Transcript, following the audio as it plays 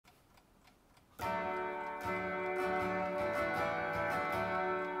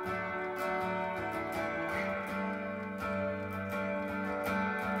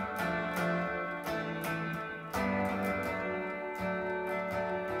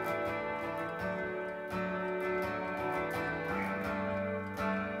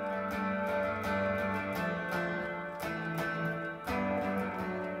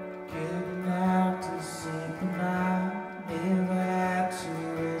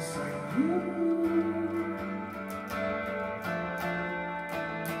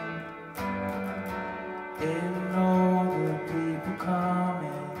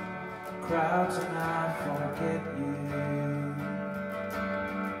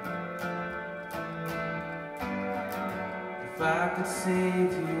If I could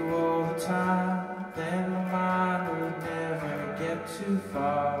save you all the time, then my mind would never get too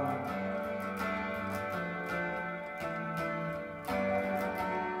far.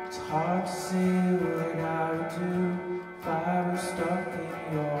 It's hard to say what I would do if I was stuck in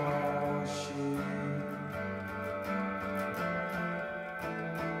your shoes.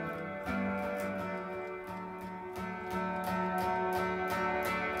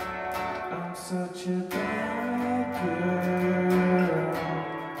 I'm such a bad girl.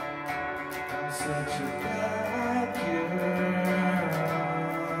 I'm such a bad girl.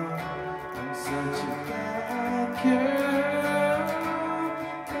 I'm such a bad girl.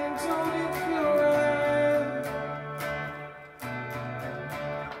 And don't it feel right?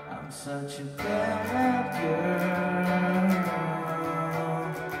 I'm such a bad girl.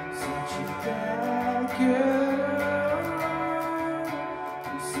 Such a bad girl.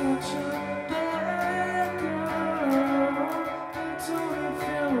 I'm such a bad girl. And don't it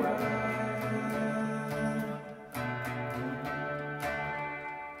feel right?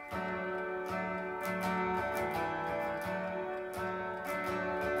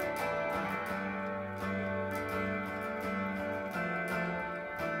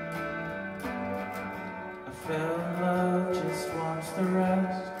 I fell in love just once, the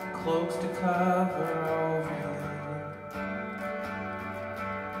rest cloaks to cover over you.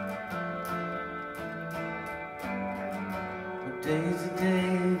 My days of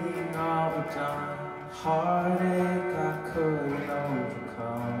dating all but done, heartache I couldn't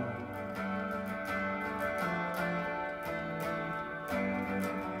overcome.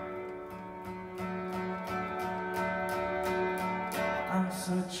 I'm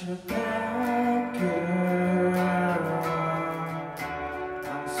such a bad girl.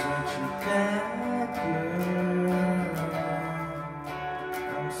 I'm such a bad girl.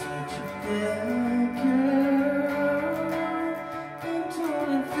 I'm such a bad girl. And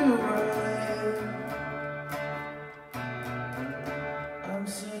don't it feel right? I'm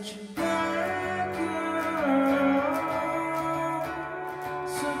such a bad girl.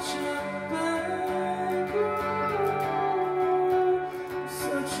 Such a bad girl.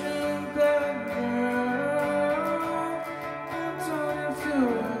 Such a bad girl. And don't it feel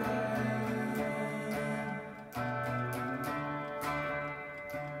right?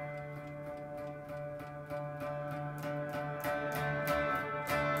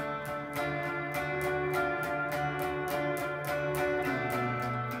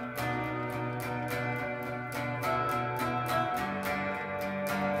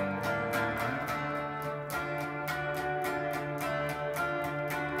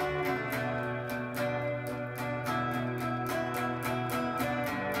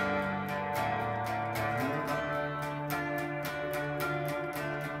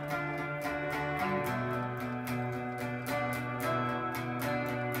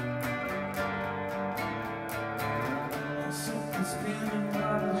 It's been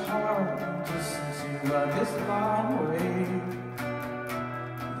another heart just since you got this long way.